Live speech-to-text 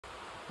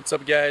What's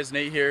up guys,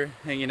 Nate here,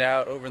 hanging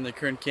out over in the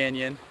Kern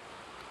Canyon.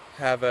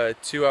 Have a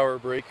 2-hour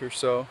break or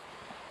so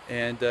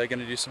and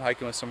gonna do some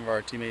hiking with some of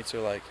our teammates who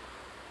are like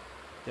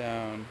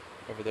down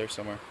over there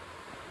somewhere.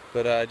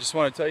 But I just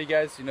want to tell you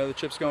guys, the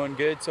trip's going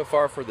good so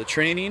far for the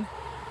training,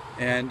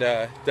 and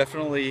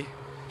definitely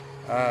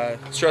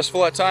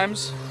stressful at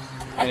times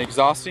and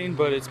exhausting,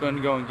 but it's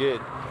been going good.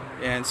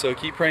 And so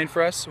keep praying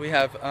for us. We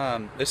have,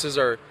 this is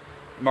our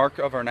mark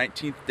of our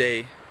 19th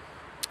day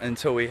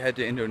until we head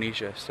to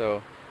Indonesia.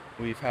 So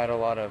we've had a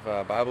lot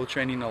of Bible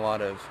training, a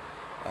lot of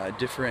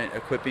different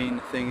equipping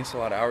things, a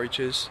lot of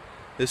outreaches.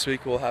 This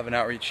week we'll have an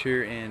outreach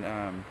here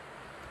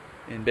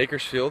in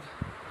Bakersfield.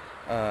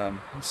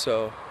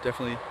 So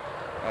definitely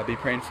be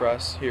praying for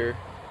us here.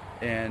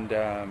 And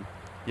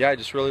yeah,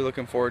 just really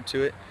looking forward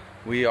to it.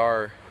 We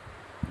are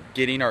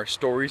getting our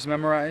stories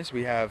memorized.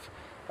 We have,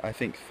 I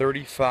think,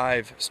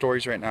 35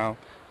 stories right now.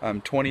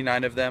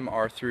 29 of them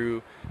are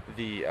through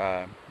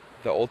the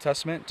Old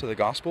Testament to the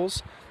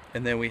Gospels,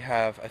 and then we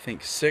have, I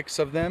think, 6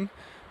 of them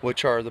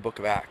which are the book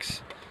of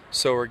Acts.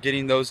 So we're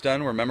getting those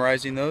done, we're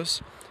memorizing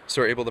those,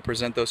 so we're able to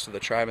present those to the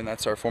tribe, and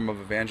that's our form of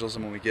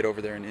evangelism when we get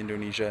over there in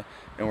Indonesia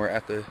and we're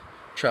at the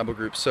tribal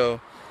group.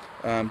 So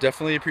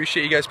definitely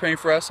appreciate you guys praying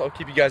for us. I'll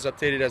keep you guys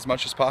updated as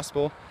much as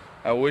possible.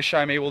 I wish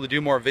I'm able to do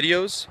more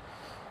videos,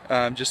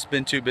 just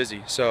been too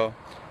busy. So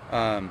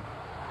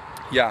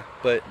yeah,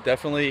 but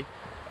definitely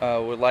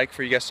would like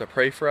for you guys to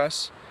pray for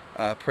us,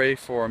 pray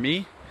for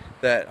me,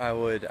 that I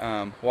would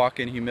walk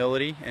in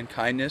humility and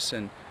kindness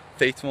and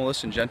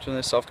faithfulness and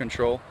gentleness,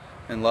 self-control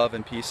and love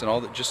and peace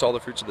and just all the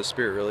fruits of the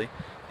Spirit, really.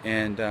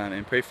 And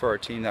pray for our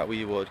team that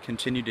we would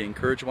continue to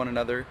encourage one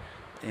another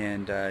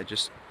and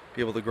just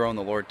be able to grow in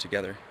the Lord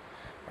together.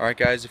 Alright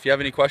guys, if you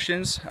have any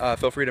questions,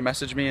 feel free to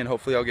message me, and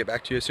hopefully I'll get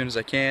back to you as soon as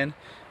I can,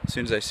 as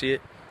soon as I see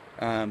it.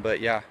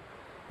 But yeah,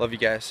 love you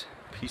guys.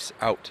 Peace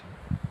out.